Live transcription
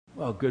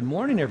Well, good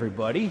morning,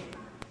 everybody.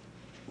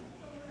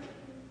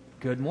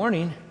 Good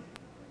morning.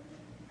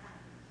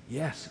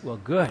 Yes, well,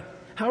 good.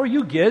 How are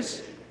you,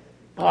 Giz?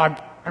 Oh,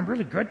 I'm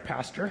really good,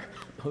 Pastor.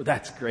 Oh,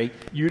 that's great.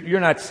 You're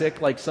not sick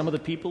like some of the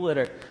people that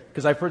are,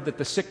 because I've heard that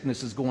the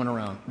sickness is going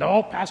around.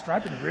 No, Pastor,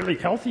 I've been really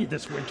healthy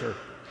this winter.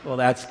 Well,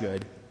 that's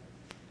good.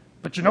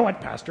 But you know what,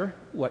 Pastor?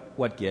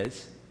 What,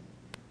 Giz?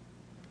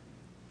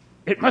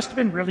 It must have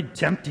been really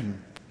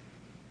tempting.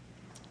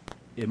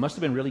 It must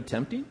have been really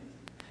tempting?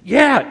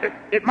 Yeah,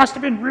 it must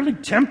have been really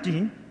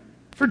tempting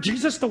for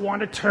Jesus to want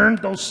to turn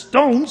those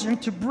stones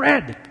into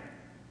bread.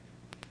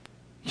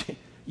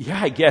 Yeah,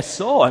 I guess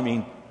so. I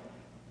mean,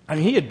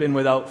 he had been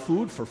without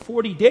food for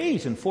 40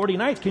 days and 40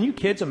 nights. Can you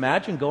kids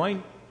imagine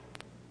going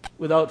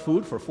without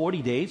food for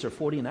 40 days or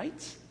 40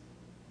 nights?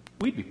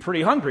 We'd be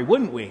pretty hungry,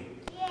 wouldn't we?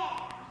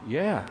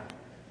 Yeah.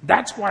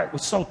 That's why it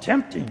was so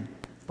tempting.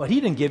 But he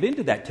didn't give in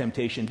to that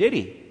temptation, did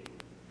he?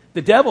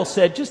 The devil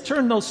said, just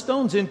turn those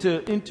stones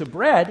into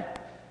bread,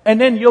 and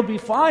then you'll be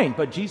fine.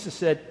 But Jesus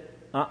said,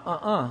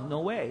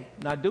 no way,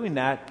 not doing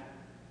that.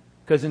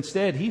 Because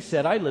instead, he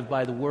said, I live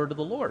by the word of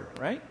the Lord,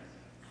 right?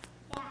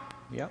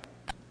 Yeah.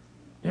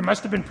 It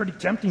must have been pretty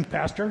tempting,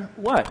 Pastor.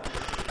 What?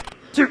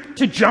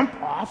 To jump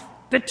off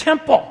the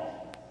temple.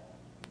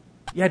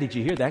 Yeah, did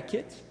you hear that,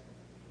 kids?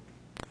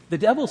 The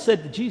devil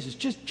said to Jesus,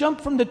 just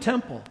jump from the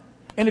temple.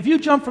 And if you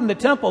jump from the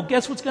temple,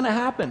 guess what's going to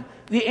happen?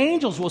 The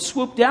angels will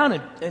swoop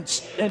down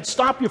and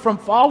stop you from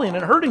falling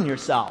and hurting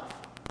yourself.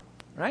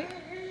 Right?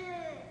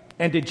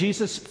 And did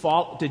Jesus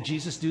fall? Did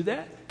Jesus do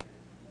that?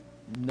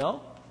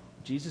 No,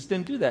 Jesus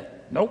didn't do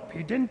that. Nope,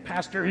 he didn't,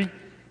 Pastor.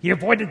 He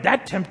avoided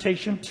that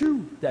temptation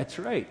too. That's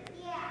right.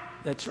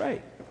 That's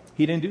right.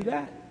 He didn't do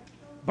that.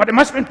 But it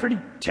must have been pretty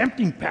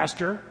tempting,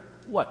 Pastor.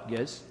 What,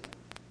 Giz?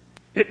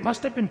 It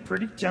must have been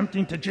pretty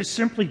tempting to just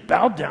simply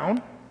bow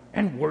down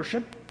and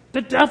worship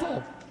the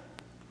devil.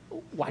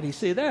 Why do you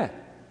say that?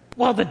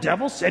 Well, the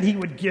devil said he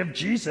would give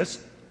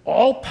Jesus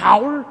all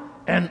power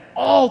and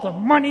all the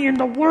money in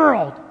the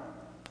world.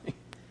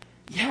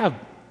 Yeah,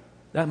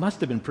 that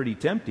must have been pretty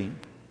tempting.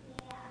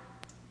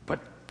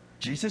 But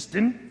Jesus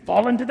didn't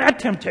fall into that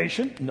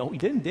temptation. No, he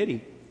didn't, did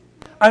he?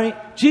 I mean,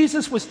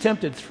 Jesus was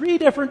tempted 3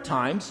 different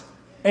times,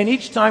 and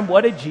each time,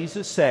 what did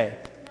Jesus say?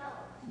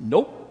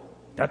 No. Nope.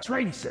 That's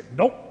right, he said,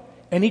 nope.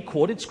 And he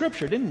quoted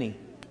Scripture, didn't he?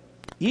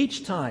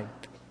 Each time.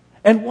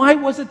 And why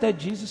was it that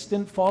Jesus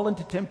didn't fall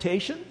into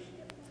temptation?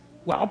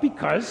 Well,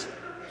 because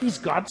he's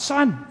God's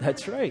son.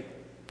 That's right.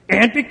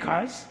 And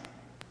because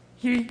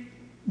he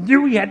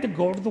knew he had to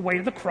go to the way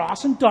of the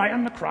cross and die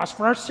on the cross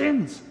for our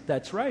sins.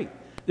 That's right.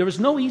 There was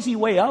no easy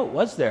way out,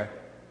 was there?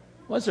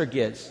 Was there,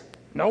 Giz?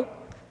 Nope.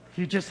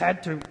 He just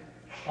had to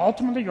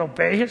ultimately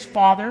obey his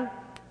Father,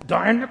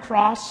 die on the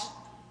cross.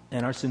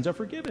 And our sins are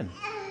forgiven.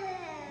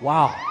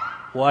 Wow,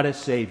 what a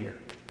Savior.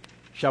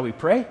 Shall we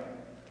pray?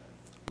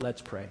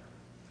 Let's pray.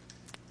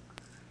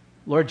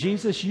 Lord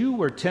Jesus, you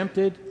were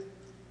tempted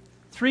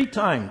 3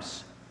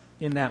 times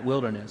in that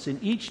wilderness,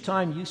 and each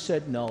time you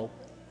said no,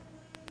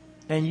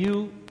 and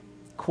you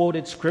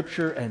quoted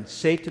Scripture, and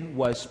Satan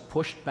was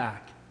pushed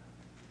back.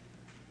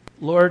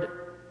 Lord,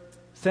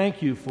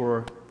 thank you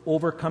for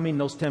overcoming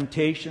those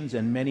temptations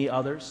and many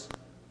others.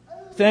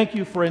 Thank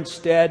you for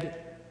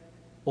instead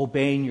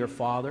obeying your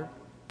Father.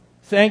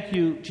 Thank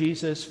you,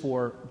 Jesus,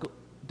 for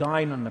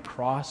dying on the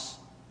cross,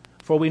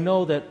 for we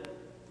know that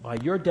by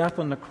your death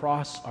on the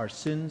cross, our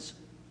sins,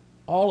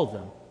 all of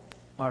them,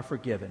 are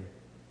forgiven.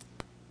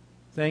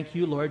 Thank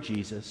you, Lord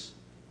Jesus.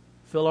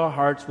 Fill our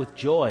hearts with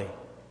joy,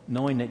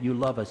 knowing that you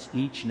love us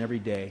each and every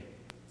day.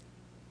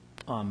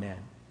 Amen.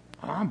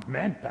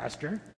 Amen, Pastor.